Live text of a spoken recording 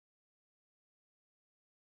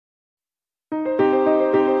Welcome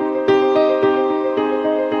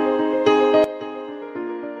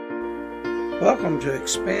to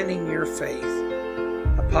Expanding Your Faith,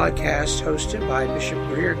 a podcast hosted by Bishop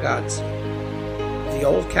Greer Godsey of the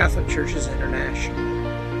Old Catholic Churches International.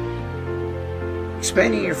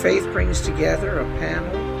 Expanding Your Faith brings together a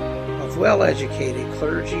panel of well-educated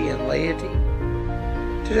clergy and laity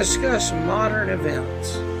to discuss modern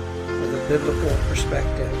events with a biblical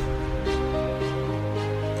perspective.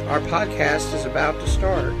 Our podcast is about to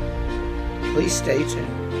start. Please stay tuned.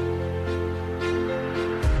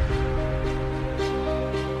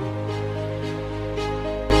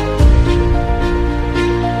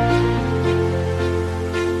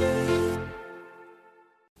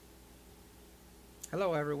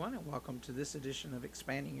 Hello everyone, and welcome to this edition of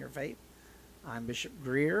Expanding Your Faith. I'm Bishop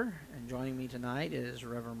Greer, and joining me tonight is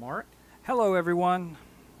Reverend Mark. Hello everyone.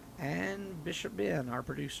 And Bishop Ben, our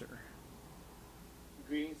producer.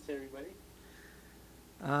 Greetings to everybody.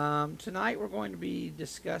 Tonight we're going to be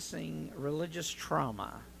discussing religious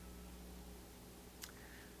trauma.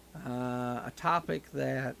 A topic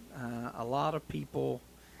that a lot of people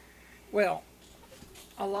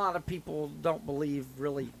don't believe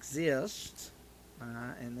really exists.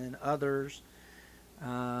 And then others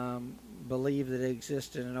believe that it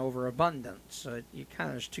exists in an overabundance. So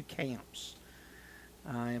there's two camps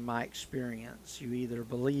in my experience. You either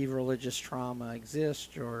believe religious trauma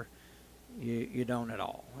exists or you don't at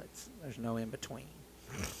all. There's no in between.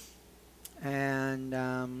 And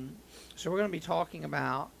so we're going to be talking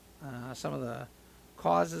about some of the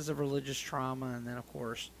causes of religious trauma, and then of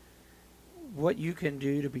course what you can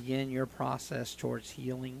do to begin your process towards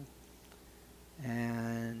healing,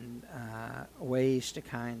 and ways to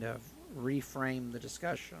kind of reframe the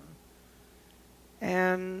discussion.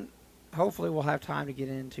 And hopefully we'll have time to get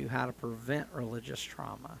into how to prevent religious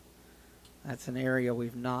trauma. That's an area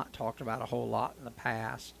we've not talked about a whole lot in the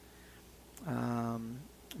past,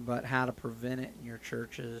 but how to prevent it in your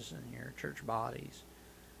churches and your church bodies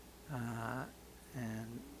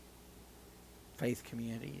and faith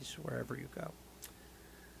communities, wherever you go.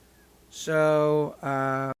 So,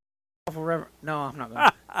 no, I'm not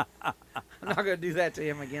going. I'm not going to do that to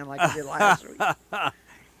him again like I did last week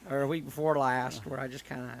or a week before last, where I just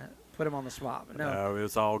kind of put him on the spot. But no,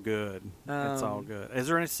 it's all good. It's all good. Is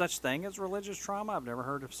there any such thing as religious trauma? I've never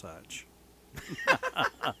heard of such.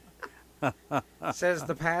 Says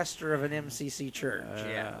the pastor of an MCC church.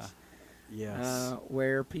 Yes.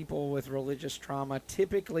 Where people with religious trauma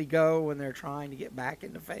typically go when they're trying to get back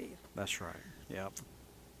into faith. That's right. Yep.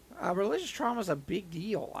 Religious trauma is a big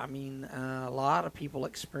deal. I mean, a lot of people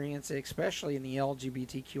experience it, especially in the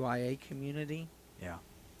LGBTQIA community. Yeah.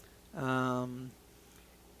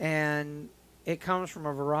 And it comes from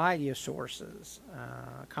a variety of sources,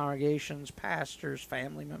 congregations, pastors,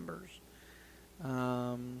 family members.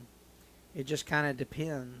 It just kind of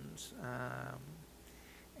depends.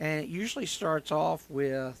 And it usually starts off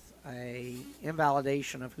with a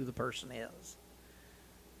invalidation of who the person is.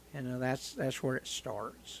 You know, that's where it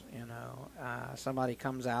starts. You know, somebody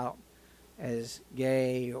comes out as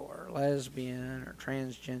gay or lesbian or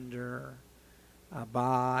transgender,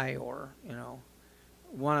 bi, or, you know,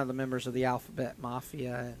 one of the members of the alphabet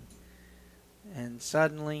mafia, and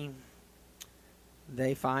suddenly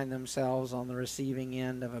they find themselves on the receiving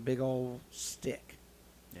end of a big old stick.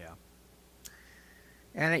 Yeah.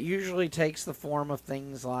 And it usually takes the form of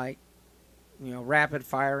things like, you know, rapid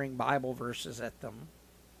firing Bible verses at them.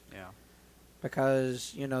 Yeah.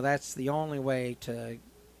 Because, you know, that's the only way to,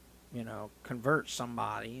 you know, convert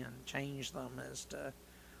somebody and change them, is to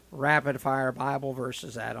rapid fire Bible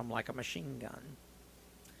verses at them like a machine gun.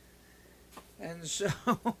 And so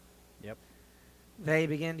Yep. They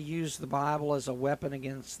begin to use the Bible as a weapon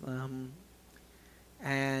against them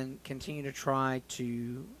and continue to try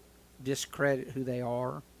to discredit who they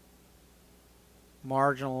are,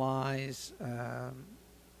 marginalize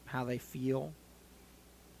how they feel.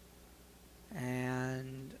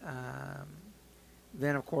 And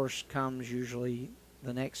then, of course, comes usually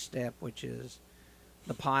the next step, which is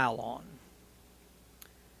the pile-on,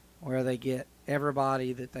 where they get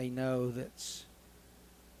everybody that they know that's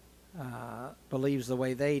believes the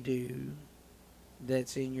way they do,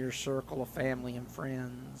 that's in your circle of family and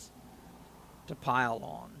friends, to pile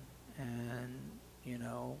on and, you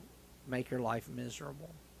know, make your life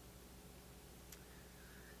miserable.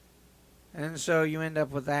 And so you end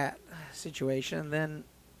up with that situation. Then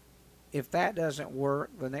if that doesn't work,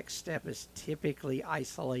 the next step is typically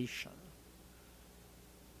isolation,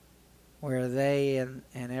 where they and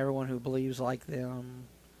everyone who believes like them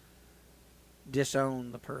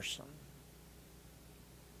disown the person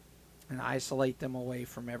and isolate them away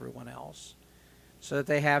from everyone else. so that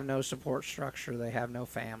they have no support structure, they have no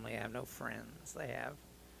family, they have no friends, they have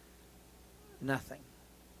nothing.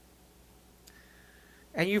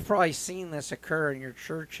 And you've probably seen this occur in your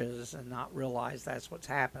churches and not realize that's what's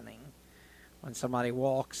happening. When somebody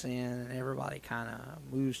walks in and everybody kind of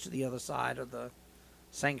moves to the other side of the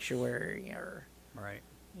sanctuary, or, Right.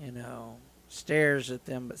 stares at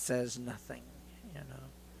them but says nothing,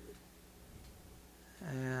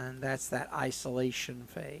 And that's that isolation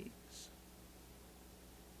phase.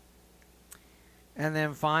 And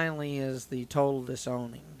then finally is the total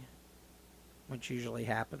disowning, which usually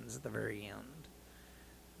happens at the very end,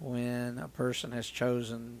 when a person has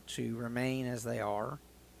chosen to remain as they are.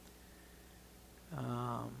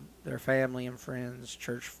 Their family and friends,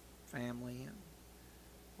 church family, and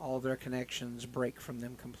all of their connections break from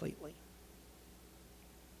them completely.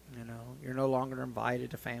 You're no longer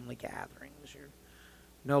invited to family gatherings. You're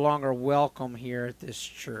no longer welcome here at this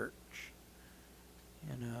church.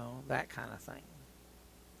 That kind of thing.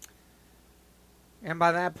 And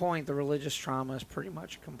by that point, the religious trauma is pretty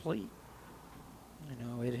much complete.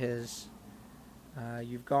 It has,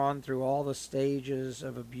 you've gone through all the stages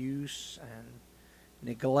of abuse and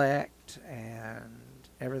neglect and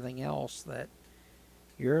everything else, that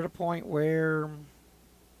you're at a point where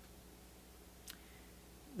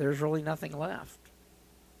there's really nothing left.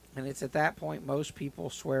 And it's at that point most people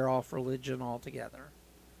swear off religion altogether.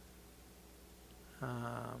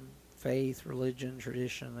 Faith, religion,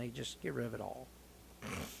 tradition, they just get rid of it all.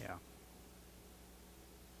 Yeah.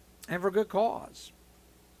 And for good cause.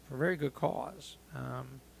 For very good cause.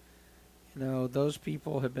 Those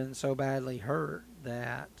people have been so badly hurt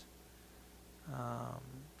that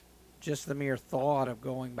just the mere thought of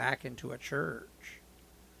going back into a church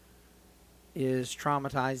is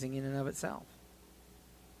traumatizing in and of itself.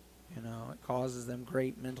 It causes them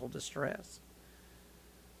great mental distress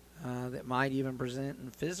that might even present in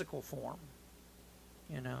physical form.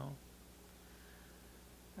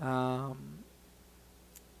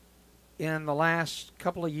 In the last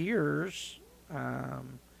couple of years,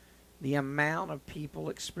 the amount of people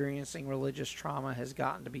experiencing religious trauma has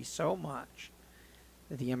gotten to be so much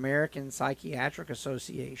that the American Psychiatric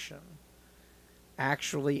Association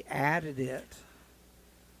actually added it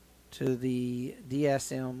to the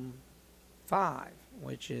DSM-5,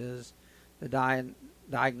 which is the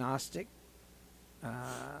diagnostic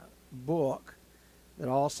book that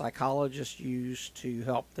all psychologists use to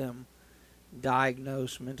help them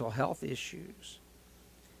diagnose mental health issues.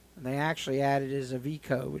 And they actually added it as a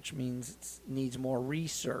VCO, which means it needs more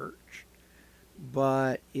research,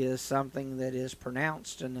 but is something that is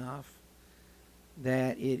pronounced enough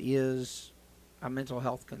that it is a mental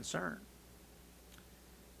health concern.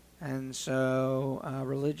 And so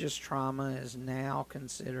religious trauma is now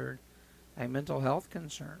considered a mental health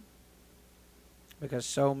concern because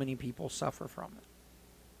so many people suffer from it.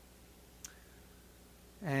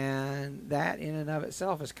 And that in and of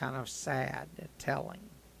itself is kind of sad and telling,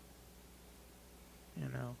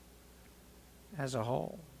 as a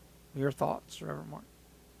whole. Your thoughts, Reverend Mark?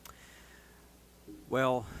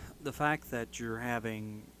 Well, the fact that you're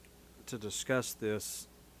having to discuss this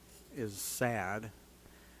is sad,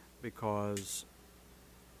 because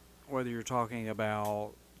whether you're talking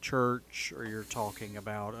about church or you're talking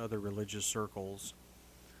about other religious circles,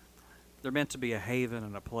 they're meant to be a haven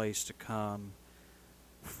and a place to come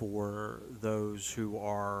for those who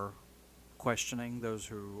are questioning, those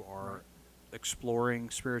who are exploring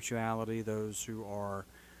spirituality, those who are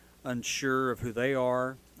unsure of who they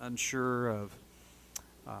are, unsure of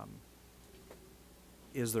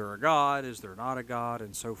is there a God, is there not a God,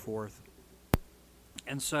 and so forth.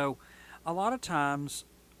 And so a lot of times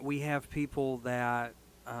we have people that,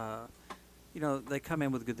 they come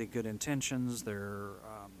in with good intentions. They're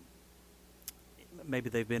maybe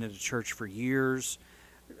they've been in a church for years,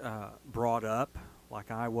 brought up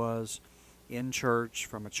like I was in church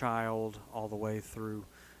from a child all the way through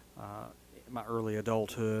my early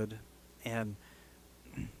adulthood, and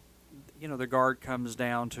the guard comes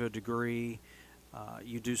down to a degree.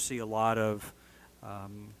 You do see a lot of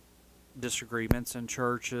disagreements in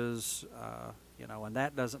churches, and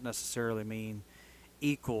that doesn't necessarily mean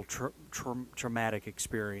equal traumatic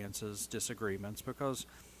experiences, disagreements, because,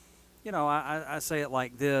 I say it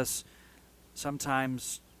like this.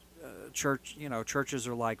 Sometimes churches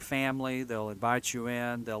are like family. They'll invite you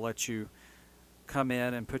in. They'll let you come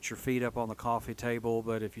in and put your feet up on the coffee table,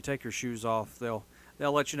 but if you take your shoes off, they'll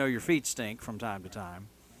let you know your feet stink from time to time.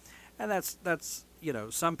 And that's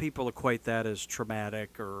some people equate that as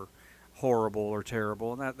traumatic or horrible or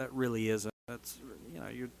terrible, and that really isn't. That's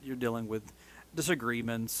you're dealing with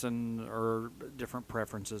disagreements or different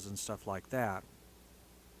preferences and stuff like that.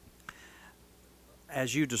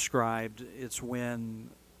 as you described, it's when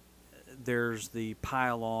there's the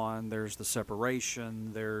pile-on, there's the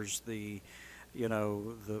separation, there's the,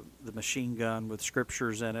 the machine gun with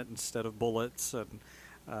scriptures in it instead of bullets, and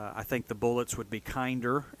I think the bullets would be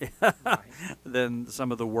kinder Right. than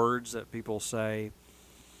some of the words that people say,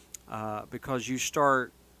 because you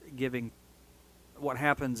start giving. What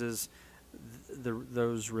happens is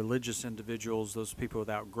those religious individuals, those people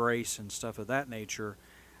without grace and stuff of that nature,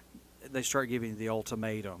 they start giving the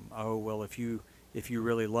ultimatum. Oh, well, if you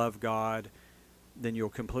really love God, then you'll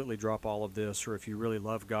completely drop all of this, or if you really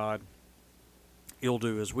love God, you'll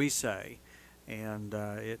do as we say. And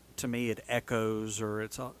to me, it echoes, or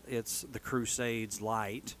it's the Crusades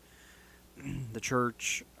light. The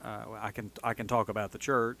church. I can talk about the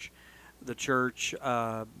church. The church.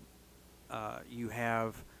 You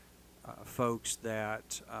have folks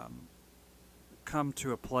that come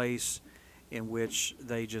to a place in which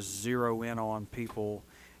they just zero in on people,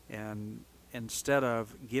 and instead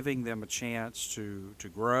of giving them a chance to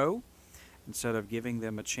grow, instead of giving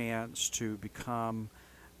them a chance to become,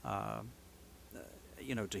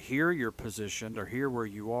 to hear your position or hear where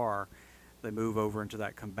you are, they move over into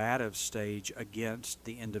that combative stage against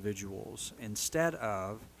the individuals instead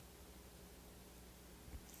of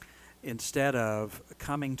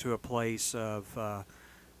coming to a place of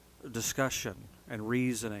discussion and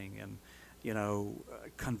reasoning and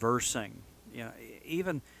conversing.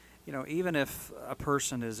 Even if a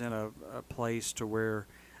person is in a place to where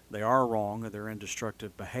they are wrong or they're in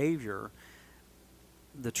destructive behavior,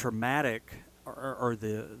 the traumatic or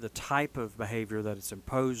the type of behavior that is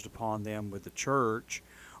imposed upon them with the church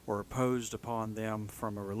or imposed upon them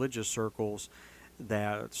from a religious circles,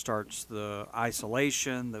 that starts the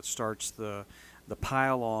isolation, that starts the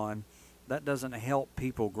pile-on, that doesn't help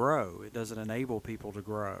people grow. It doesn't enable people to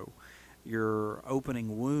grow. You're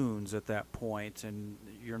opening wounds at that point, and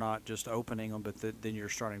you're not just opening them, but then you're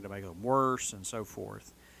starting to make them worse and so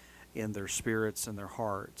forth in their spirits and their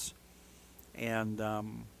hearts. And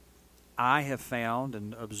I have found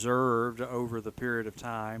and observed over the period of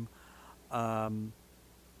time,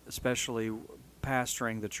 especially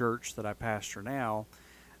pastoring the church that I pastor now,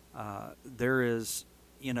 there's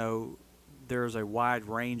a wide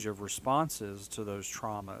range of responses to those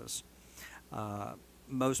traumas.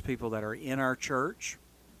 Most people that are in our church,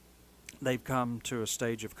 they've come to a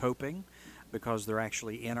stage of coping because they're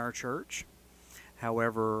actually in our church.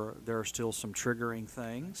 However, there are still some triggering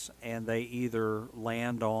things, and they either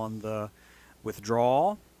land on the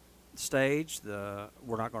withdrawal stage, the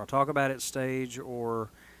we're not going to talk about it stage,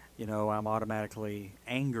 or I'm automatically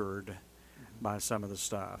angered by some of the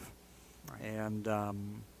stuff. Right.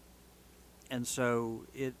 And so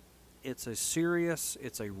it's a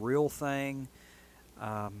real thing.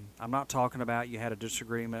 I'm not talking about you had a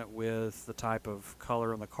disagreement with the type of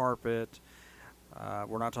color on the carpet.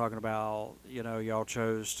 We're not talking about, y'all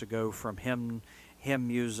chose to go from hymn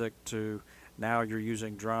music to now you're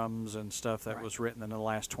using drums and stuff that was written in the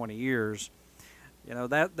last 20 years.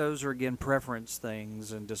 Those are, again, preference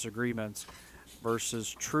things and disagreements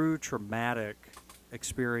versus true traumatic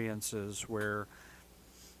experiences where,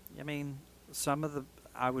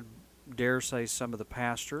 I would dare say some of the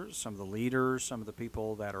pastors, some of the leaders, some of the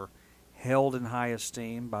people that are held in high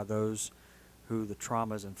esteem by those who the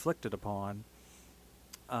trauma is inflicted upon,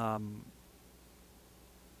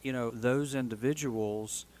 those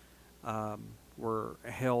individuals were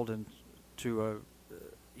held into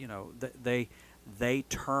they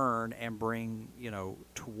turn and bring,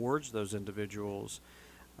 towards those individuals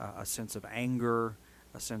a sense of anger,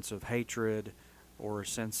 a sense of hatred, or a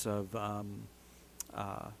sense of, we're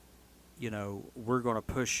going to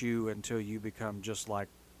push you until you become just like,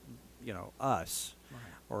 us. Right.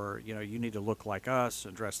 Or, you need to look like us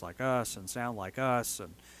and dress like us and sound like us.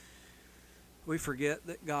 And we forget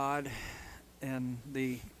that God and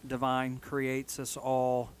the divine creates us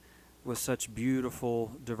all with such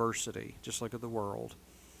beautiful diversity. Just look at the world.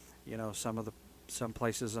 Some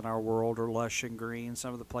places in our world are lush and green.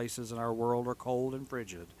 Some of the places in our world are cold and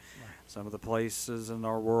frigid. Right. Some of the places in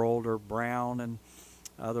our world are brown, and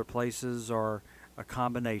other places are a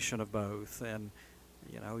combination of both. And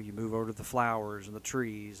you move over to the flowers and the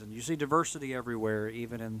trees, and you see diversity everywhere,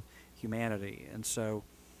 even in humanity. And so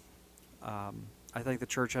I think the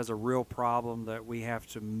church has a real problem that we have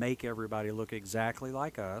to make everybody look exactly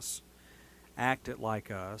like us, act it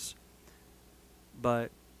like us.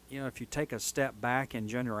 But, if you take a step back in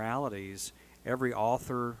generalities, every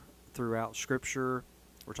author throughout Scripture,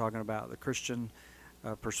 we're talking about the Christian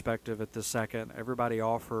perspective at this second, everybody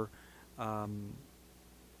are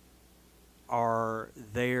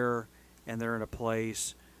there, and they're in a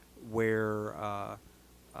place where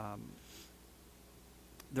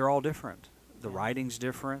they're all different. The Yeah. writing's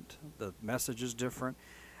different, the message is different,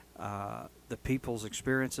 the people's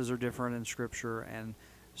experiences are different in Scripture, and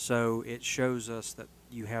so it shows us that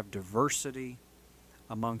you have diversity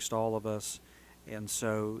amongst all of us, and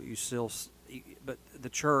so you still, but the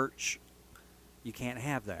church, you can't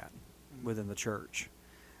have that within the church.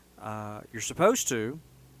 You're supposed to,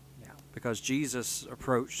 Yeah. because Jesus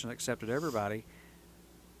approached and accepted everybody,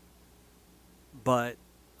 but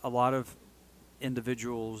a lot of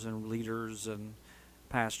individuals and leaders and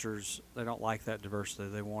pastors, they don't like that diversity.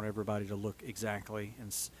 They want everybody to look exactly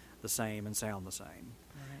and the same and sound the same.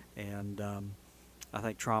 Right. And I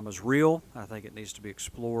think trauma is real. I think it needs to be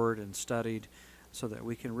explored and studied so that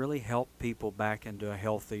we can really help people back into a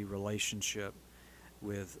healthy relationship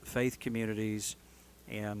with faith communities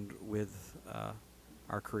and with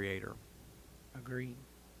our Creator. Agreed.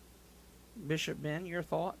 Bishop Ben, your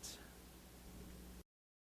thoughts?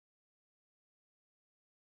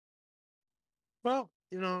 Well,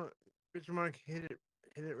 Richard Mark hit it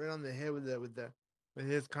right on the head with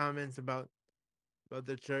his comments about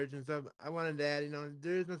the church and stuff. I wanted to add,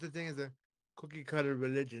 there is no such thing as a cookie cutter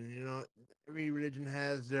religion. Every religion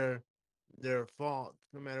has their faults,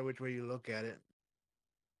 no matter which way you look at it.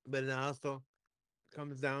 But it also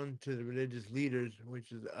comes down to the religious leaders,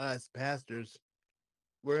 which is us pastors.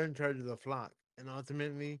 We're in charge of the flock, and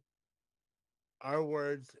ultimately, our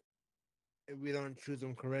words, if we don't choose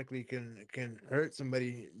them correctly, can hurt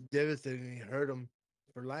somebody, devastatingly hurt them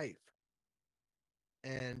for life.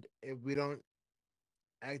 And if we don't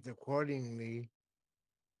act accordingly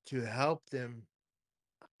to help them,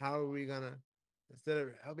 how are we gonna, instead of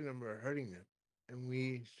helping them, we're hurting them? And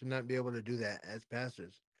we should not be able to do that as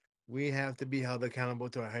pastors. We have to be held accountable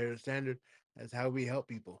to a higher standard as how we help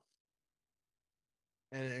people.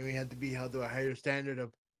 And we have to be held to a higher standard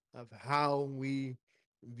of how we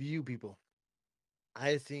view people.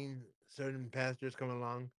 I've seen certain pastors come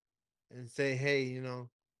along and say, hey,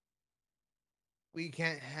 we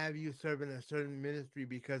can't have you serve in a certain ministry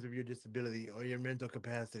because of your disability or your mental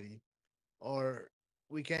capacity. Or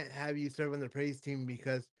we can't have you serve on the praise team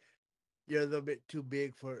because you're a little bit too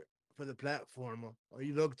big for the platform, or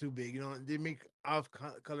you look too big. They make off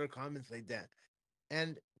color comments like that,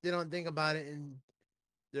 and they don't think about it in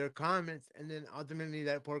their comments, and then ultimately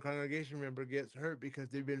that poor congregation member gets hurt because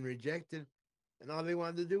they've been rejected, and all they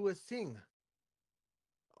wanted to do was sing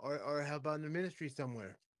or help out in the ministry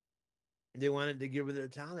somewhere. They wanted to give her their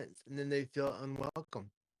talents, and then they feel unwelcome.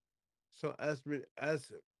 So as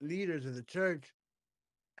leaders of the church,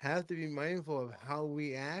 have to be mindful of how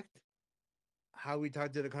we act, how we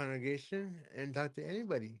talk to the congregation, and talk to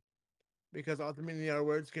anybody, because ultimately our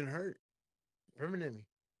words can hurt permanently.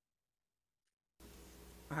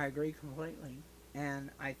 I agree completely, and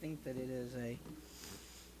I think that it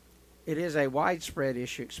is a widespread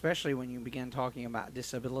issue, especially when you begin talking about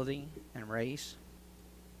disability and race.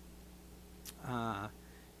 Uh,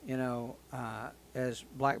 as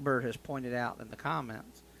Blackbird has pointed out in the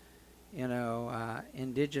comments,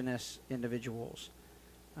 indigenous individuals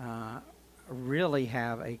really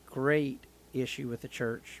have a great issue with the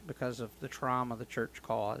church because of the trauma the church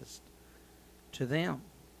caused to them.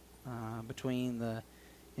 Between the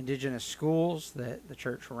indigenous schools that the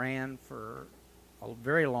church ran for a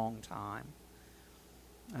very long time,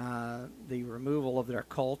 the removal of their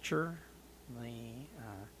culture, the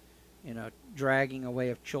dragging away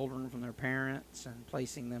of children from their parents and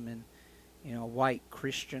placing them in white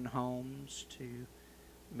Christian homes to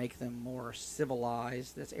make them more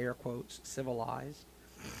civilized. That's air quotes, civilized.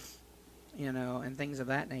 And things of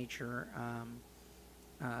that nature.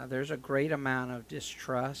 There's a great amount of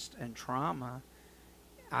distrust and trauma.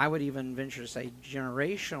 I would even venture to say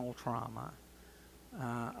generational trauma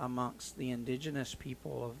amongst the indigenous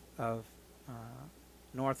people of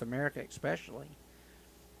North America, especially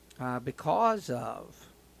because of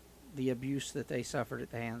the abuse that they suffered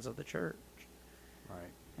at the hands of the church.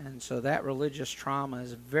 Right. And so that religious trauma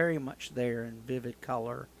is very much there in vivid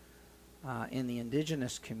color in the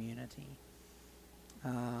indigenous community.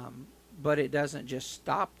 But it doesn't just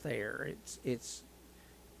stop there. It's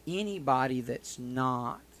anybody that's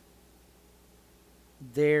not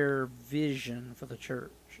their vision for the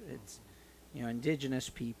church. It's indigenous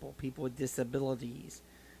people, people with disabilities,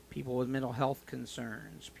 people with mental health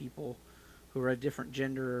concerns, people who are a different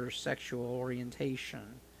gender or sexual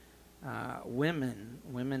orientation.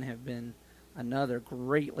 Women have been another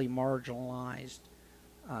greatly marginalized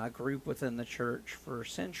group within the church for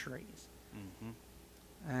centuries. Mm-hmm.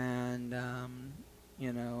 And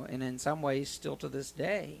and in some ways still to this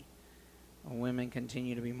day women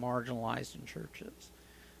continue to be marginalized in churches.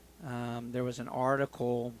 There was an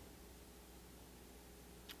article,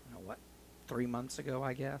 3 months ago,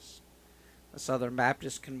 I guess. The Southern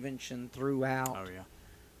Baptist Convention threw out Oh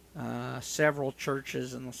yeah. several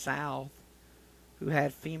churches in the South who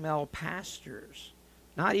had female pastors,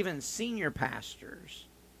 not even senior pastors,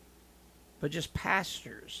 but just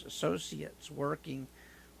pastors, associates working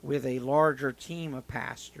with a larger team of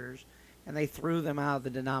pastors, and they threw them out of the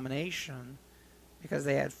denomination because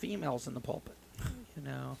they had females in the pulpit.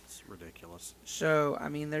 It's ridiculous. So I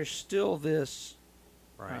mean, there's still this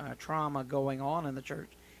Right. trauma going on in the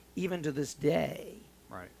church, even to this day,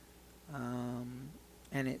 Right.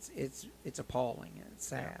 and it's appalling and it's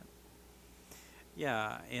sad.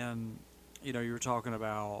 Yeah, and you were talking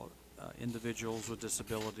about individuals with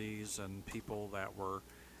disabilities and people that were.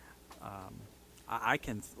 I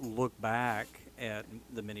can look back at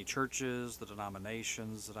the many churches, the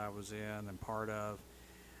denominations that I was in and part of,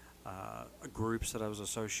 groups that I was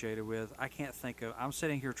associated with. I can't think of. I'm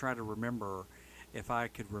sitting here trying to remember if I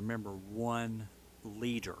could remember one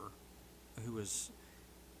leader who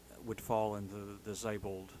would fall into the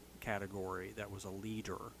disabled category that was a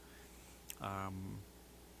leader. And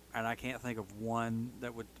I can't think of one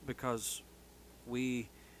that would, because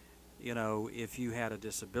if you had a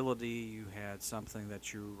disability, you had something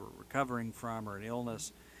that you were recovering from or an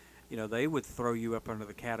illness, they would throw you up under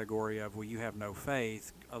the category of, well, you have no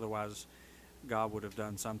faith, otherwise God would have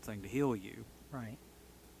done something to heal you. Right.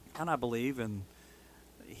 And I believe in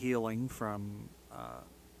healing from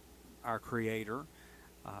our Creator,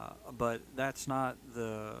 but that's not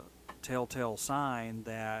the telltale sign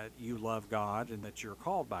that you love God and that you're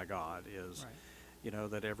called by God, is Right.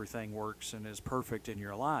 that everything works and is perfect in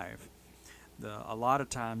your life. A lot of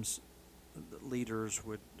times leaders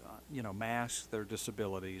would mask their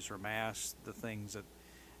disabilities or mask the things that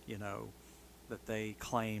that they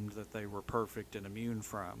claimed that they were perfect and immune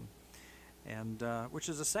from, and which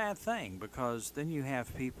is a sad thing, because then you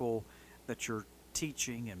have people that you're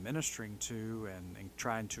teaching and ministering to and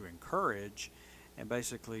trying to encourage, and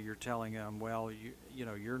basically you're telling them, well,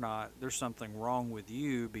 you're not, there's something wrong with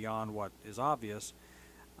you beyond what is obvious.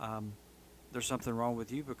 There's something wrong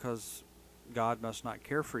with you because God must not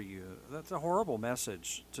care for you. That's a horrible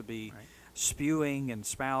message to be spewing and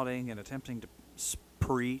spouting and attempting to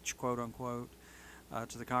preach, quote unquote,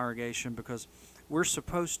 to the congregation, because we're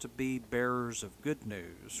supposed to be bearers of good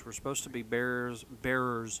news. We're supposed to be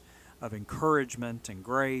bearers of encouragement and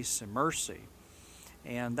grace and mercy.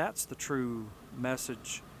 And that's the true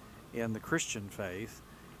message in the Christian faith,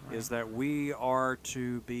 is that we are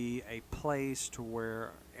to be a place to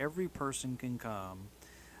where every person can come,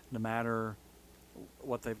 no matter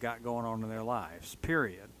what they've got going on in their lives,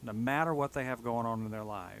 period. No matter what they have going on in their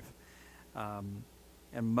life.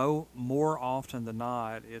 And more often than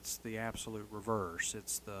not, it's the absolute reverse.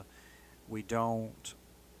 It's we don't,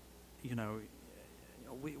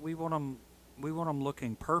 we want them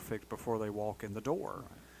looking perfect before they walk in the door.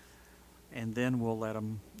 And then we'll let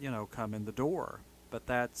them, come in the door. But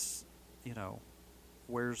that's,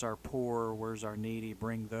 where's our poor, where's our needy,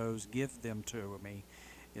 bring those, give them to me,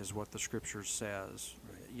 is what the scripture says.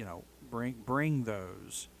 Bring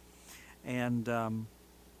those. And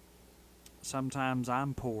sometimes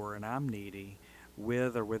I'm poor and I'm needy,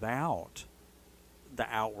 with or without the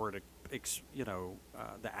outward,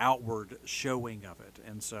 the outward showing of it.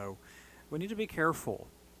 And so we need to be careful,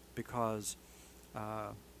 because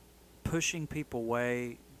pushing people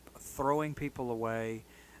away, throwing people away,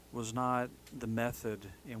 was not the method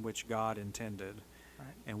in which God intended,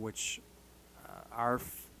 in which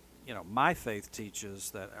my faith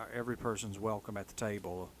teaches that every person's welcome at the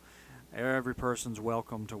table. Every person's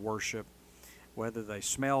welcome to worship, whether they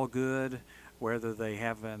smell good, whether they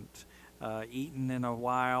haven't eaten in a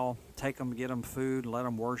while. Take them, get them food, and let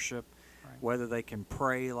them worship. Whether they can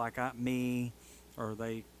pray like me, or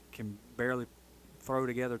they can barely throw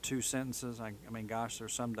together two sentences. I mean, gosh,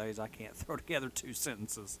 there's some days I can't throw together two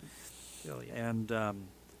sentences. And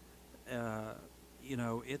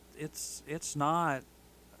it's not.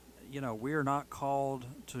 We're not called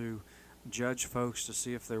to judge folks to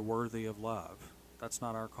see if they're worthy of love. That's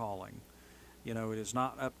not our calling. It is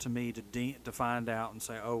not up to me to find out and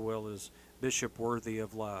say, oh, well, is Bishop worthy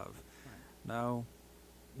of love? No,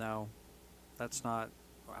 that's not.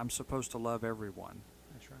 I'm supposed to love everyone.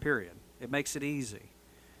 That's right. Period. It makes it easy.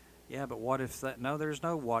 Yeah, but what if that? No, there's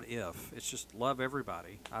no what if. It's just love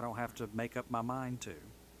everybody. I don't have to make up my mind to.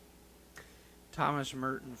 Thomas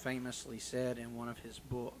Merton famously said in one of his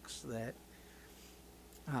books that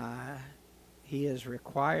he is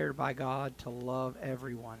required by God to love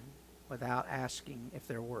everyone without asking if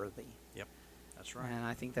they're worthy. Yep, That's right. And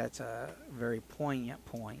I think that's a very poignant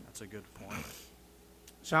point. That's a good point.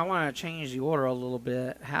 So I want to change the order a little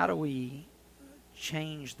bit. How do we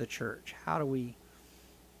change the church? How do we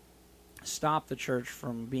stop the church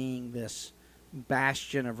from being this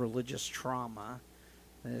bastion of religious trauma,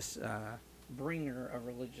 this bringer of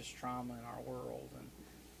religious trauma in our world?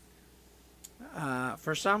 And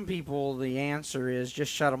for some people, the answer is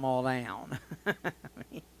just shut them all down.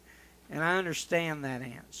 And I understand that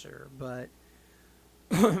answer, but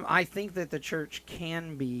I think that the church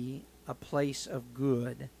can be a place of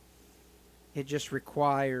good. It just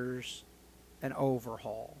requires an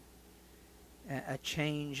overhaul, a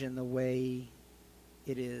change in the way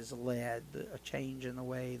it is led, a change in the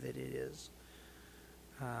way that it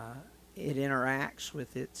interacts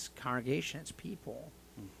with its congregation, its people.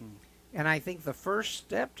 Mm-hmm. And I think the first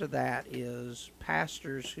step to that is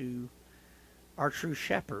pastors who are true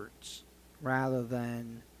shepherds rather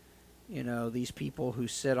than, these people who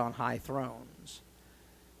sit on high thrones.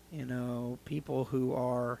 People who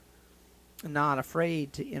are not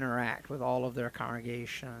afraid to interact with all of their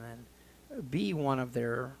congregation and be one of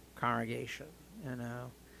their congregation,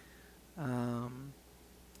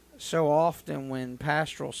 So often when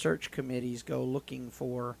pastoral search committees go looking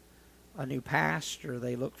for a new pastor,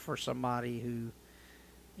 they look for somebody who,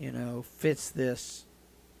 fits this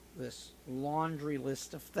laundry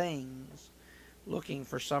list of things, looking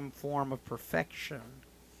for some form of perfection.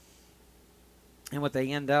 And what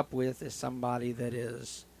they end up with is somebody that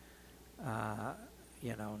is,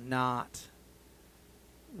 not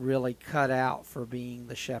really cut out for being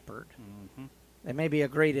the shepherd. Mm-hmm. They may be a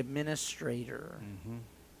great administrator, Mm-hmm.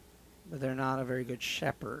 but they're not a very good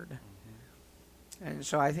shepherd. Mm-hmm. And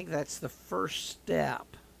so I think that's the first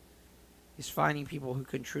step, is finding people who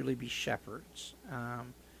can truly be shepherds.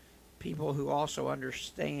 People who also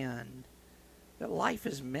understand that life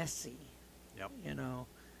is messy. Yep.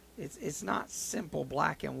 It's not simple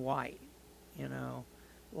black and white.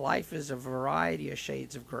 Life is a variety of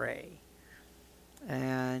shades of gray.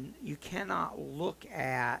 And you cannot look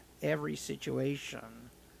at every situation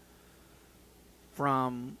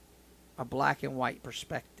from a black and white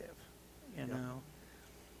perspective.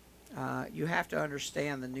 You have to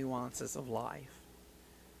understand the nuances of life,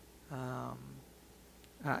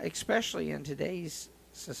 especially in today's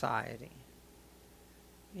society.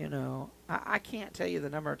 I can't tell you the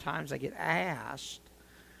number of times I get asked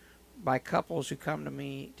by couples who come to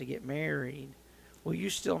me to get married, will you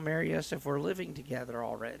still marry us if we're living together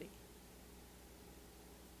already?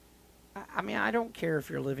 I don't care if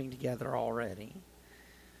you're living together already.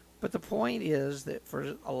 But the point is that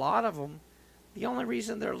for a lot of them, the only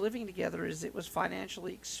reason they're living together is it was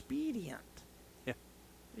financially expedient.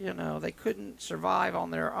 Yeah. They couldn't survive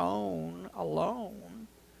on their own alone.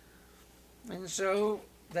 And so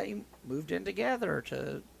they moved in together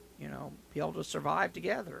to, be able to survive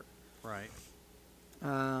together. Right.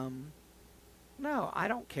 No, I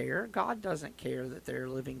don't care. God doesn't care that they're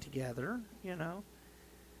living together,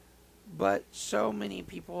 But so many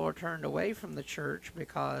people are turned away from the church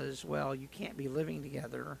because, well, you can't be living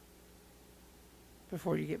together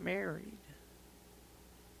before you get married.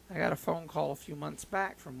 I got a phone call a few months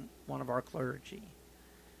back from one of our clergy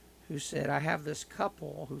who said, I have this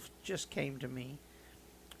couple who just came to me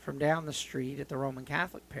from down the street at the Roman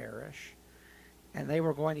Catholic parish, and they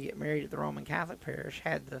were going to get married at the Roman Catholic parish,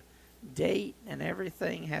 had the date and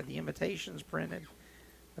everything, had the invitations printed.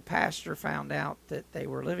 The pastor found out that they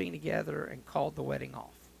were living together and called the wedding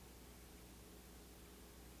off.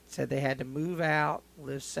 Said they had to move out,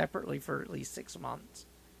 live separately for at least 6 months,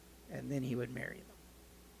 and then he would marry them.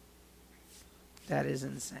 That is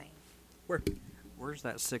insane. Where's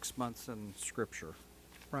that 6 months in Scripture?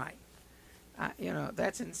 Right.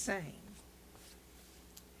 That's insane.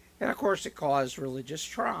 And of course it caused religious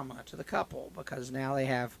trauma to the couple because now they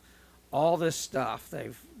have all this stuff.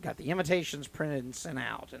 They've got the invitations printed and sent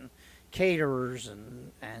out, and caterers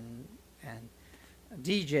and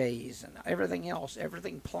DJs and everything else,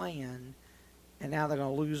 everything planned, and now they're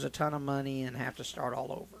going to lose a ton of money and have to start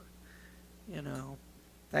all over.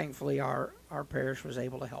 Thankfully our parish was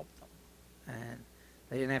able to help them, and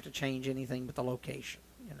they didn't have to change anything but the location.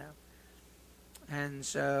 And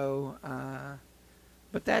so,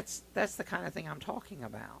 but that's the kind of thing I'm talking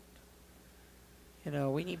about.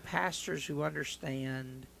 We need pastors who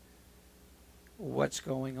understand what's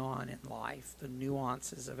going on in life, the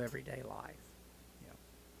nuances of everyday life. Yeah.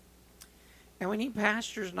 And we need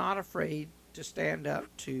pastors not afraid to stand up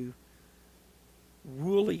to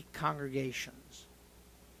woolly congregations.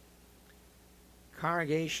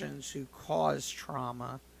 Congregations who cause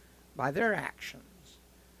trauma by their actions.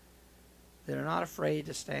 They're not afraid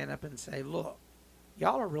to stand up and say, look,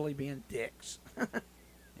 y'all are really being dicks.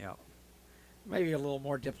 Yeah. Maybe a little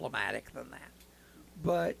more diplomatic than that.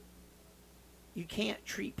 But you can't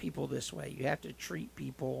treat people this way. You have to treat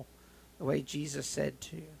people the way Jesus said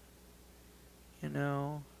to. You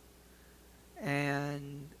know?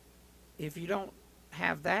 And if you don't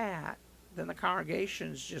have that, then the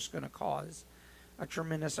congregation's just going to cause a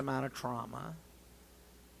tremendous amount of trauma.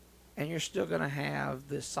 And you're still going to have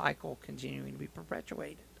this cycle continuing to be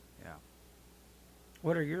perpetuated. Yeah.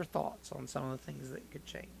 What are your thoughts on some of the things that could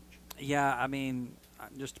change? Yeah, I mean,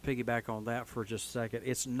 just to piggyback on that for just a second,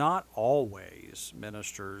 it's not always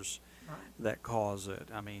ministers Right. that cause it.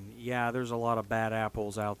 I mean, yeah, there's a lot of bad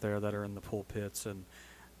apples out there that are in the pulpits and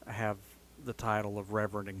have the title of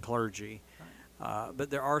reverend and clergy. Right. But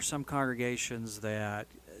there are some congregations that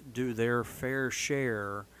do their fair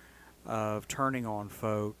share of turning on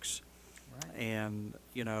folks. Right. And,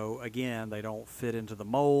 you know, again, they don't fit into the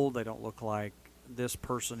mold. They don't look like this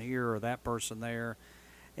person here or that person there.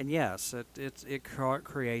 And yes, it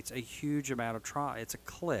creates a huge amount of trauma. It's a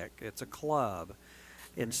clique. It's a club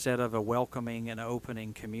instead of a welcoming and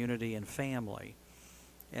opening community and family.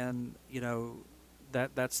 And, you know,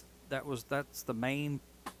 that's the main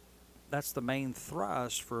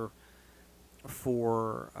thrust for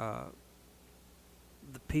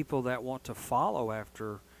the people that want to follow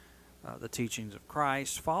after the teachings of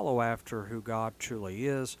Christ, follow after who God truly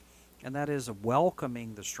is, and that is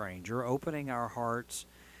welcoming the stranger, opening our hearts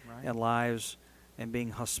Right. and lives, and being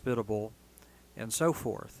hospitable, and so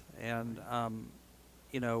forth. And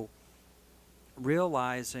you know,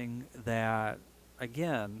 realizing that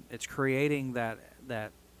again, it's creating that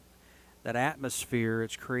atmosphere.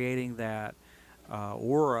 It's creating that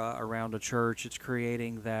aura around a church. It's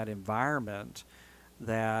creating that environment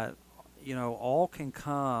that, you know, all can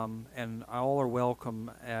come and all are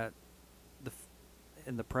welcome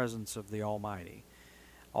in the presence of the Almighty.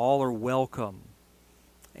 All are welcome,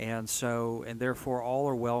 and therefore all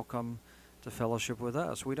are welcome to fellowship with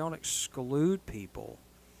us. We don't exclude people,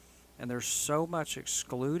 and there's so much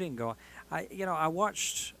excluding going. I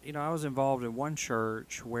watched. I was involved in one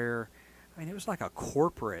church where, it was like a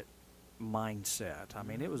corporate mindset.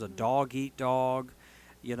 It was a dog eat dog.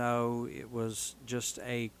 It was just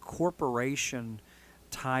a corporation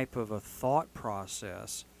type of a thought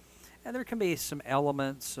process. And there can be some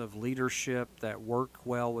elements of leadership that work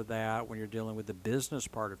well with that when you're dealing with the business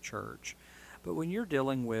part of church. But when you're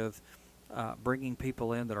dealing with bringing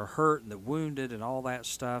people in that are hurt and the wounded and all that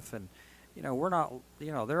stuff, and we're not,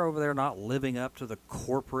 they're over there not living up to the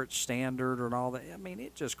corporate standard and all that.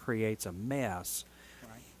 It just creates a mess.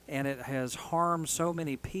 Right. And it has harmed so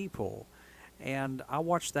many people. And I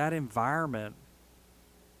watched that environment,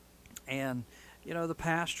 and the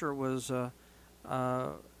pastor was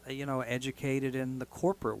educated in the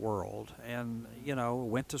corporate world, and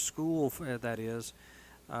went to school for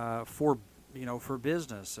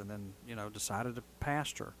business, and then decided to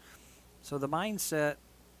pastor. So the mindset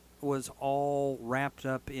was all wrapped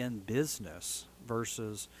up in business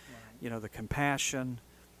versus Right. the compassion,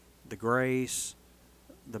 the grace,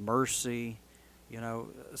 the mercy.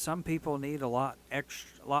 Some people need a lot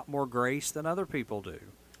more grace than other people do.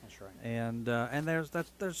 That's right. And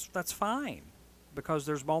that's fine, because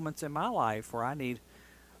there's moments in my life where I need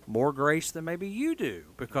more grace than maybe you do,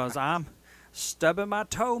 because Right. I'm stubbing my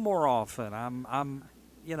toe more often. I'm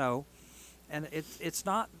and it's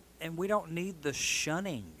not, and we don't need the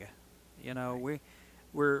shunning.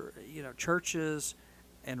 We're churches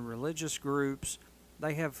and religious groups,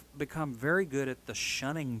 they have become very good at the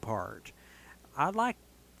shunning part. I'd like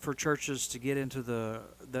for churches to get into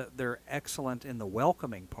they're excellent in the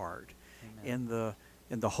welcoming part, Amen.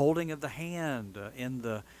 in the holding of the hand, in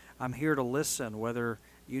the I'm here to listen, whether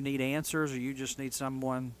you need answers or you just need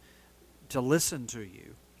someone to listen to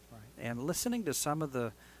you. Right. And listening to some of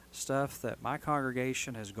the stuff that my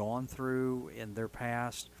congregation has gone through in their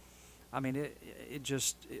past, I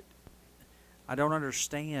don't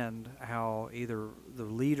understand how either the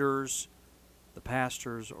leaders, the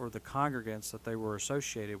pastors, or the congregants that they were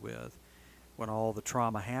associated with when all the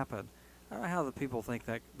trauma happened. I don't know how the people think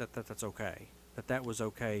that's okay, that was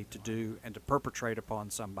okay to do and to perpetrate upon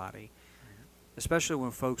somebody, especially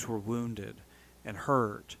when folks were wounded and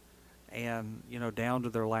hurt and, down to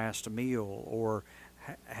their last meal, or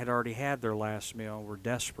had already had their last meal and were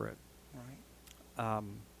desperate. Right.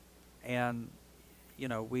 And,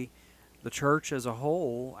 the church as a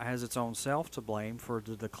whole has its own self to blame for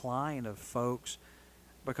the decline of folks,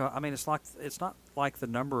 because it's not like the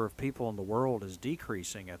number of people in the world is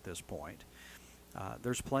decreasing at this point.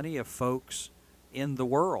 There's plenty of folks in the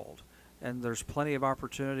world, and there's plenty of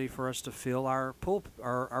opportunity for us to fill our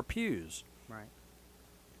pews. Right.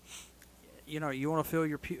 you want to feel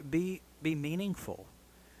be meaningful,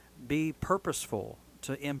 be purposeful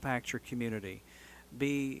to impact your community,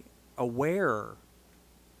 be aware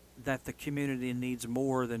that the community needs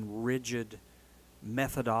more than rigid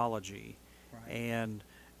methodology, Right. and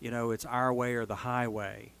it's our way or the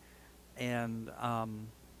highway, and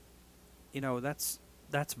that's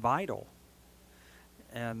vital.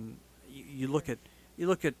 And you look at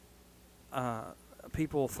uh,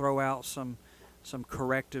 people throw out some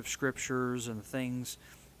corrective scriptures and things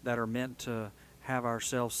that are meant to have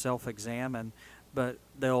ourselves self-examine, but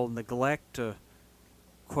they'll neglect to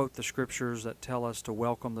quote the scriptures that tell us to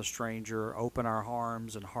welcome the stranger, open our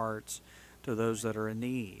arms and hearts to those that are in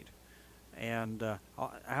need. And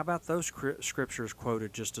how about those scriptures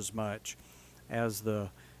quoted just as much as the,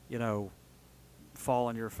 you know, fall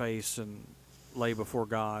on your face and lay before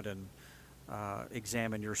God and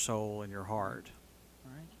examine your soul and your heart?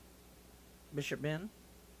 All right. Bishop Ben,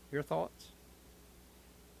 your thoughts?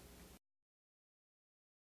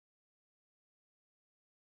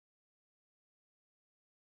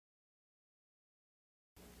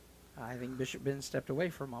 I think Bishop Ben stepped away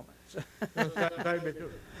for a moment. No, sorry,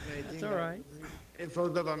 Bishop. I That's think all right. it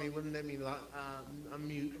froze up on me. Wouldn't let me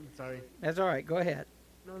unmute. I'm sorry. That's all right. Go ahead.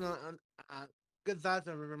 No, no. Good thoughts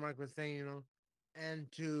on Reverend Mark was saying,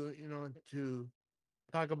 and to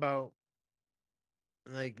talk about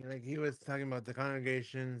like he was talking about the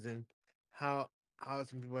congregations and how how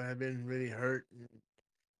some people have been really hurt and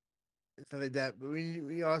stuff like that. But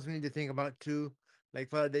we also need to think about too, like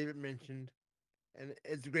Father David mentioned, and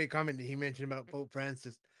it's a great comment that he mentioned about Pope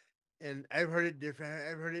Francis. And I've heard it different.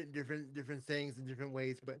 I've heard it in different sayings in different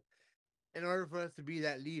ways. But in order for us to be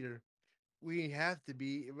that leader, we have to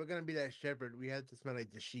be. If we're gonna be that shepherd, we have to smell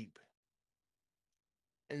like the sheep.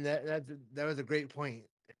 And that was a great point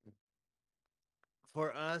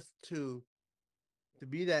for us to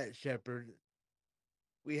be that shepherd.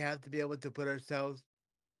 We have to be able to put ourselves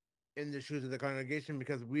in the shoes of the congregation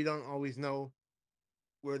because we don't always know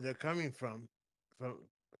where they're coming from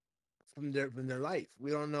from their life.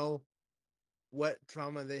 We don't know what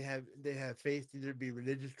trauma they have faced, either be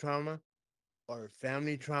religious trauma or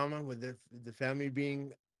family trauma, with the family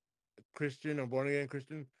being Christian or born again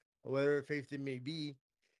Christian, or whatever faith it may be,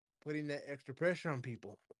 putting that extra pressure on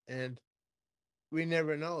people. And we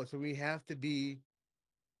never know. So we have to be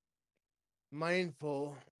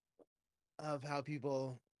mindful of how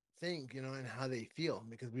people think, and how they feel,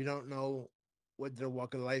 because we don't know what their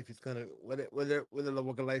walk of life is gonna whether the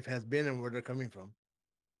walk of life has been and where they're coming from.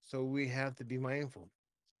 So we have to be mindful.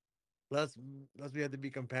 Plus, plus we have to be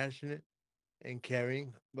compassionate and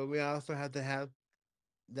caring, but we also have to have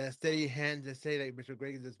that steady hand to say, like Bishop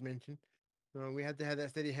Greg just mentioned. We have to have that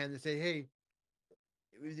steady hand to say, hey,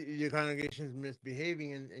 if your congregation is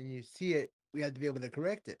misbehaving and you see it, we have to be able to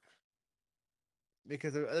correct it,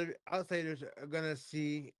 because the other outsiders are gonna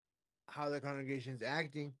see how the congregation is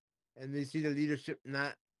acting, and they see the leadership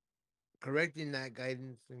not correcting that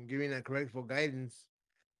guidance and giving that correctful guidance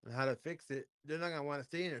on how to fix it. They're not gonna want to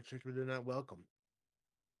stay in their church, but they're not welcome.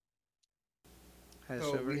 That's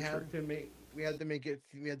So so very true. we have to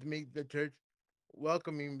make the church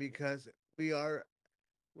welcoming, because we're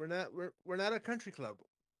not a country club.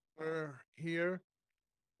 We're here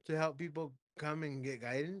to help people come and get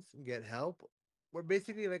guidance and get help. We're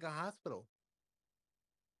basically like a hospital,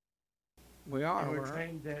 We and are.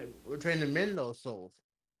 we're trying to mend those souls.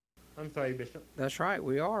 I'm sorry, Bishop. That's right.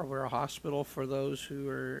 We are. We're a hospital for those who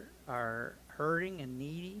are hurting and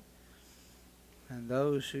needy, and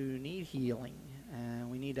those who need healing. And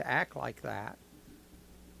we need to act like that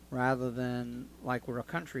rather than like we're a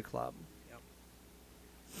country club.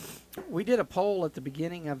 We did a poll at the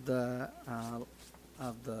beginning of the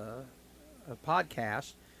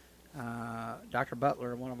podcast. Dr.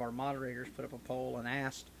 Butler, one of our moderators, put up a poll and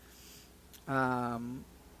asked.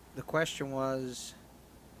 The question was,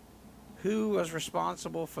 who was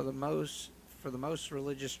responsible for the most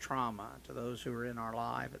religious trauma to those who were in our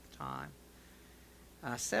life at the time?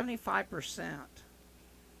 75%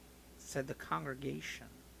 said the congregation.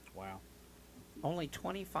 Wow. Only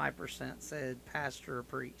 25% said pastor or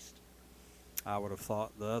priest. I would have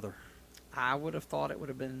thought the other. I would have thought it would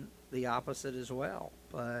have been the opposite as well.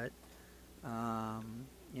 But,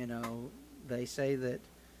 they say that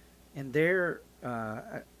in their,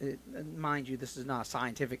 mind you, this is not a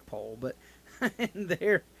scientific poll, but in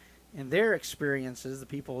their experiences, the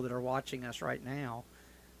people that are watching us right now,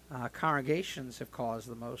 congregations have caused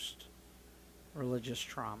the most religious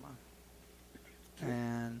trauma.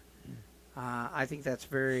 And I think that's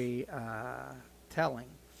very telling.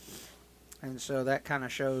 And so that kind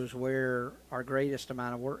of shows where our greatest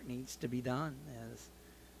amount of work needs to be done, is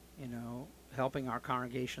helping our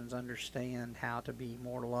congregations understand how to be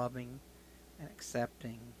more loving and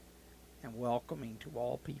accepting and welcoming to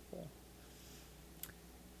all people.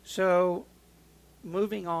 So,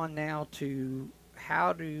 moving on now to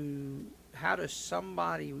how does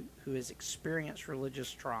somebody who has experienced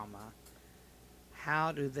religious trauma,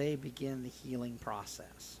 how do they begin the healing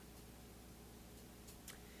process?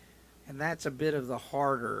 And that's a bit of the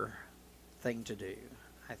harder thing to do,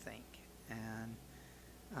 I think. And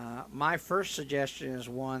my first suggestion is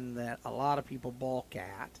one that a lot of people balk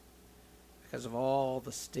at because of all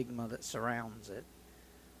the stigma that surrounds it.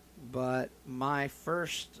 But my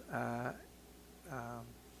first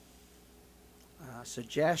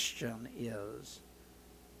suggestion is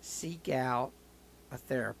seek out a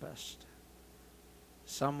therapist,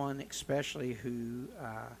 someone especially who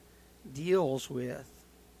deals with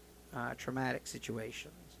traumatic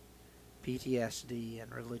situations, PTSD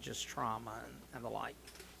and religious trauma and the like.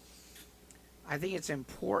 I think it's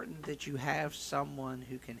important that you have someone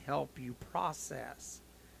who can help you process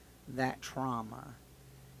that trauma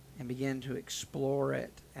and begin to explore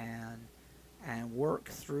it and work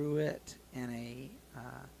through it in a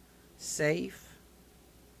safe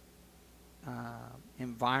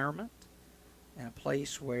environment, in a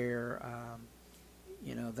place where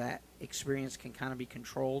that experience can kind of be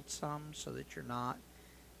controlled some, so that you're not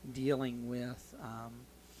dealing with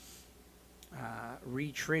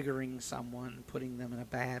re-triggering someone, putting them in a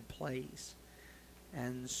bad place.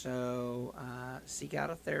 And so seek out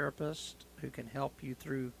a therapist who can help you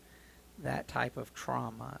through that type of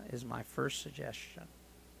trauma is my first suggestion.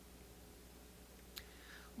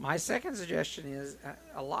 My second suggestion is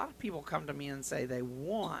a lot of people come to me and say they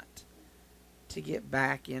want to get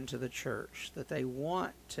back into the church, that they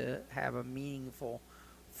want to have a meaningful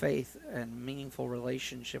faith and meaningful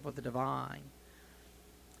relationship with the divine,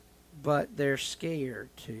 but they're scared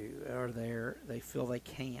to, or they feel they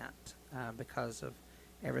can't because of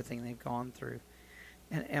everything they've gone through.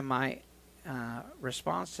 And my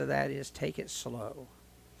response to that is take it slow.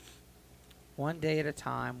 One day at a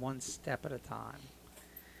time, one step at a time.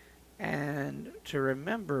 And to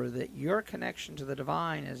remember that your connection to the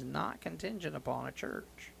divine is not contingent upon a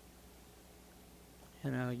church.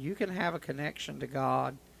 You can have a connection to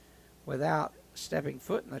God without stepping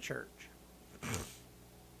foot in the church.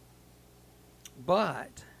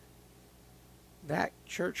 But that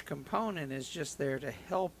church component is just there to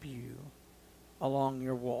help you along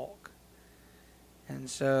your walk. And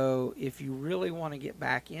so if you really want to get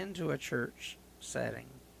back into a church setting,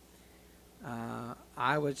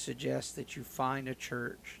 I would suggest that you find a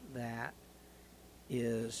church that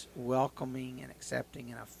is welcoming and accepting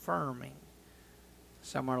and affirming,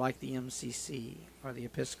 somewhere like the MCC or the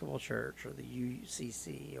Episcopal Church or the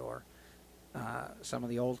UCC or some of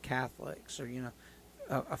the old Catholics, or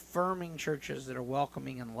affirming churches that are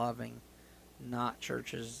welcoming and loving, not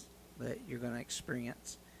churches that you're going to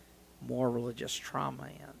experience more religious trauma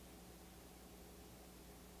in.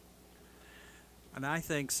 And I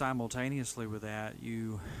think simultaneously with that,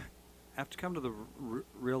 you have to come to the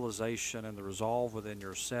realization and the resolve within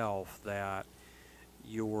yourself that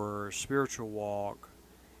your spiritual walk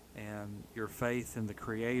and your faith in the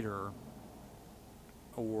Creator,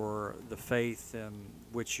 or the faith in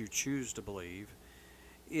which you choose to believe,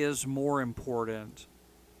 is more important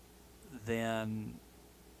than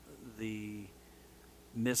the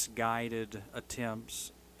misguided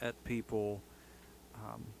attempts at people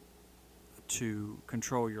to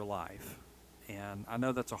control your life. And I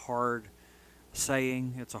know that's a hard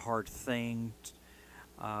saying, it's a hard thing.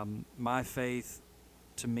 My faith,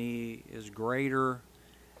 to me, is greater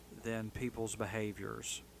than people's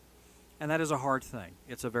behaviors. And that is a hard thing.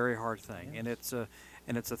 It's a very hard thing. Yes.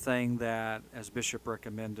 And it's a thing that, as Bishop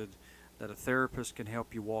recommended, that a therapist can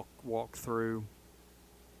help you walk through,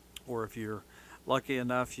 or if you're lucky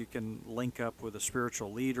enough, you can link up with a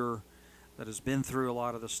spiritual leader that has been through a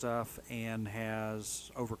lot of the stuff and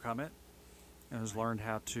has overcome it and has learned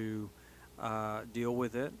how to deal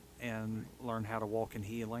with it and learn how to walk in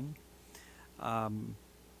healing.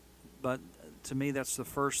 But to me, that's the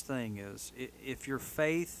first thing, is if your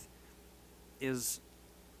faith is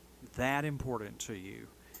that important to you,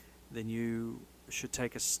 then you should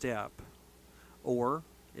take a step. Or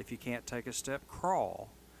if you can't take a step, crawl.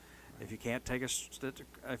 If you can't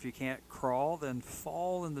if you can't crawl, then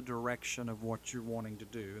fall in the direction of what you're wanting to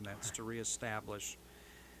do, and that's to reestablish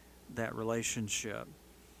that relationship.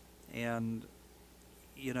 And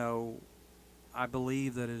I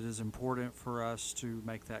believe that it is important for us to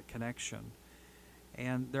make that connection.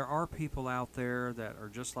 And there are people out there that are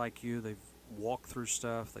just like you. They've walked through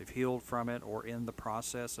stuff, they've healed from it, or in the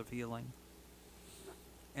process of healing.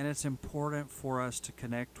 and it's important for us to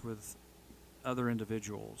connect with other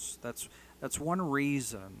individuals. That's one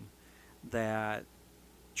reason that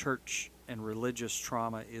church and religious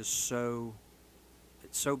trauma is so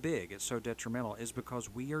big, it's so detrimental, is because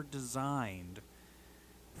we are designed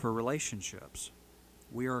for relationships.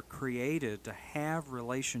 We are created to have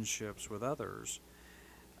relationships with others,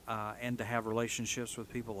 and to have relationships with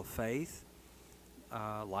people of faith,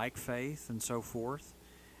 like faith and so forth.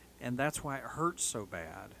 And that's why it hurts so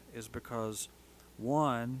bad, is because,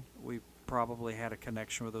 one, we probably had a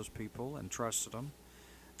connection with those people and trusted them.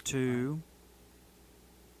 Two,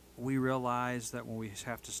 we realize that when we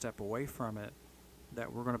have to step away from it,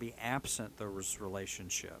 that we're going to be absent those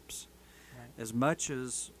relationships. Right. As much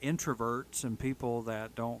as introverts and people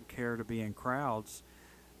that don't care to be in crowds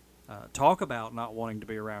talk about not wanting to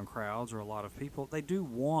be around crowds or a lot of people, they do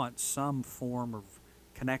want some form of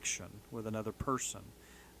connection with another person,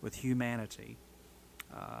 with humanity.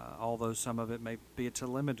 Although some of it may be to a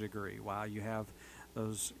limited degree, while you have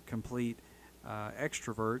those complete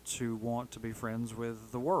extroverts who want to be friends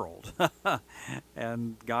with the world.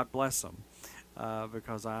 And God bless them,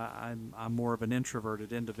 because I'm more of an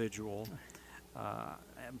introverted individual.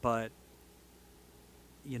 But,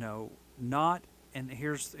 not, and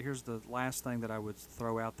here's the last thing that I would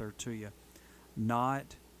throw out there to you.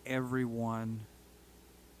 Not everyone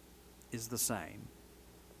is the same.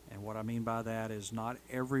 And what I mean by that is not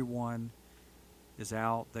everyone is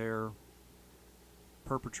out there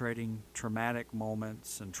perpetrating traumatic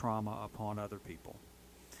moments and trauma upon other people.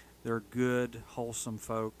 There are good, wholesome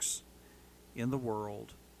folks in the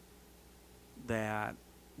world that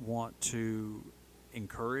want to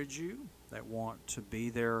encourage you, that want to be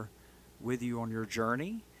there with you on your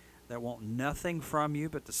journey, that want nothing from you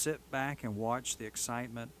but to sit back and watch the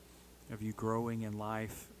excitement of you growing in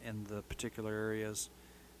life in the particular areas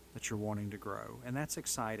that you're wanting to grow. And that's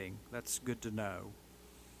exciting. That's good to know.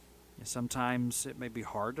 And sometimes it may be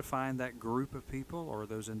hard to find that group of people or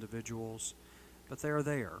those individuals, but they're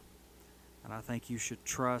there. And I think you should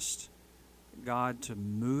trust God to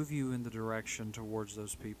move you in the direction towards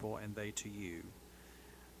those people and they to you.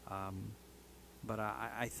 But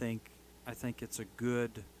I think it's a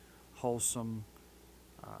good, wholesome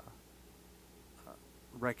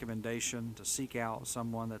recommendation to seek out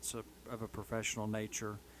someone that's of a professional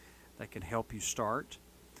nature that can help you start.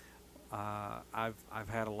 I've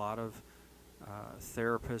had a lot of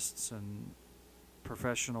therapists and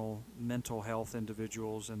professional mental health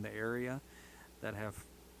individuals in the area that have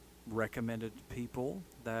recommended people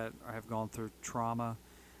that have gone through trauma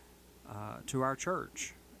to our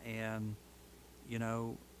church, and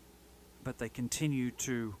but they continue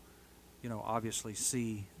to obviously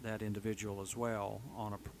see that individual as well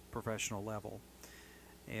on a professional level.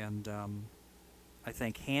 And I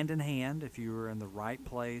think hand in hand, if you are in the right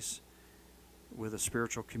place with a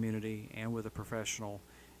spiritual community and with a professional,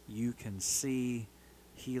 you can see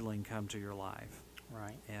healing come to your life.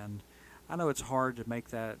 Right. And I know it's hard to make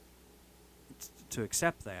that, to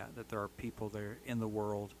accept that there are people there in the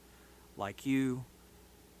world like you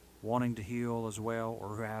wanting to heal as well, or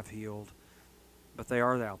who have healed, but they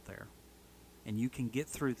are out there. And you can get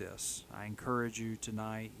through this. I encourage you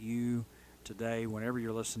tonight, today, whenever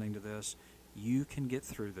you're listening to this, you can get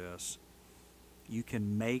through this. You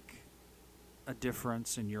can make a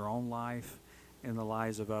difference in your own life, in the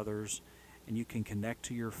lives of others, and you can connect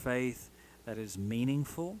to your faith that is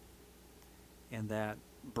meaningful and that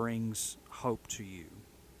brings hope to you.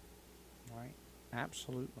 Right.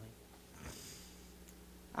 Absolutely.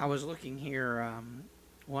 I was looking here.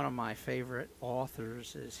 One of my favorite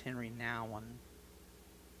authors is Henry Nouwen,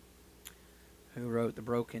 who wrote The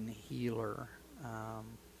Broken Healer,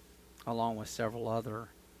 along with several other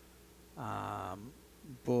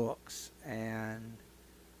books. And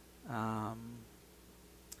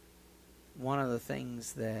one of the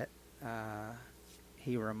things that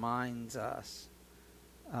he reminds us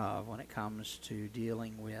of when it comes to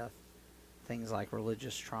dealing with things like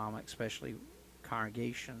religious trauma, especially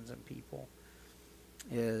congregations and people,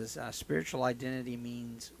 is spiritual identity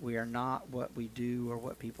means we are not what we do or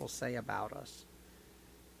what people say about us.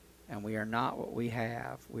 And we are not what we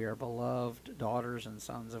have. We are beloved daughters and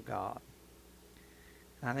sons of God.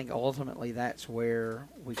 And I think ultimately that's where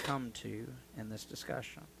we come to in this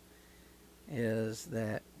discussion, is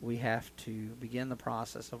that we have to begin the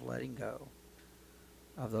process of letting go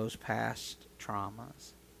of those past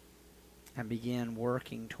traumas and begin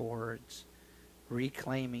working towards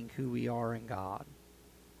reclaiming who we are in God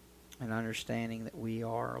and understanding that we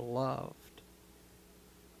are loved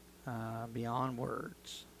beyond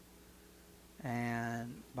words,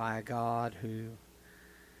 and by a God who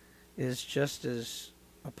is just as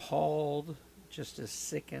appalled, just as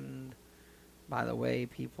sickened by the way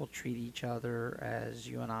people treat each other as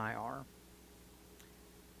you and I are,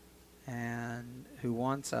 and who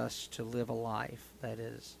wants us to live a life that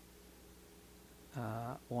is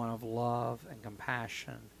one of love and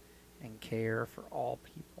compassion and care for all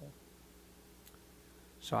people.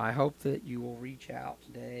 So I hope that you will reach out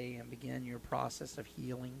today and begin your process of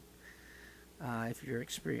healing. If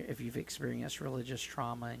you've experienced religious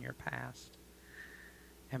trauma in your past,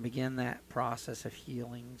 and begin that process of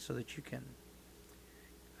healing so that you can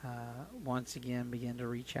once again begin to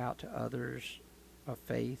reach out to others of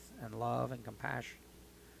faith and love and compassion,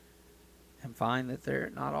 and find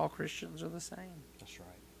that not all Christians are the same. That's right.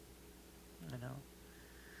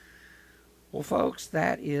 Well, folks,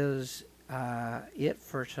 that is it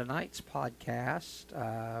for tonight's podcast.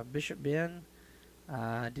 Bishop Ben,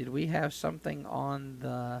 did we have something on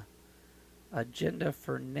the agenda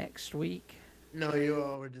for next week? No, you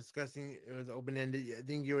all were discussing. It was open ended. I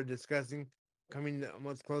think you were discussing coming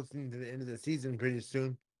almost close to the end of the season pretty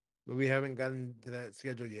soon, but we haven't gotten to that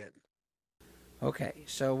schedule yet. Okay,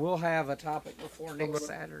 so we'll have a topic before next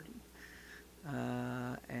Saturday,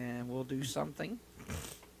 and we'll do something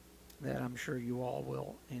that I'm sure you all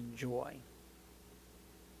will enjoy.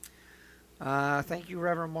 Thank you,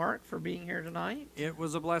 Reverend Mark, for being here tonight. It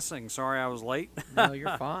was a blessing. Sorry I was late. No,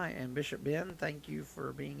 you're fine. And Bishop Ben, thank you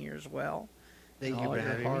for being here as well. Thank you for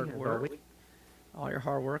having me. All your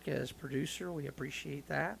hard work as producer, we appreciate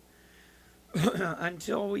that.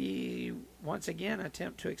 Until we once again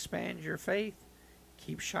attempt to expand your faith,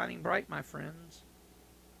 keep shining bright, my friends.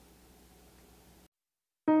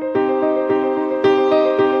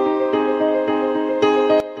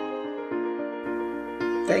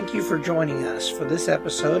 Thank you for joining us for this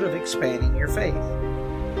episode of Expanding Your Faith.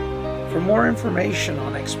 For more information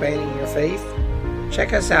on Expanding Your Faith,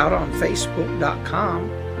 check us out on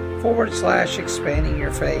Facebook.com/Expanding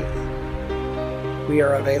Your Faith. We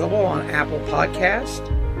are available on Apple Podcast,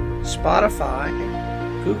 Spotify,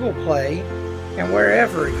 Google Play, and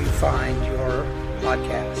wherever you find your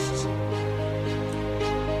podcasts.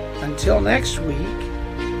 Until next week,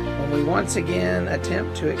 when we once again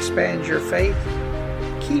attempt to expand your faith,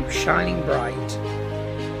 keep shining bright.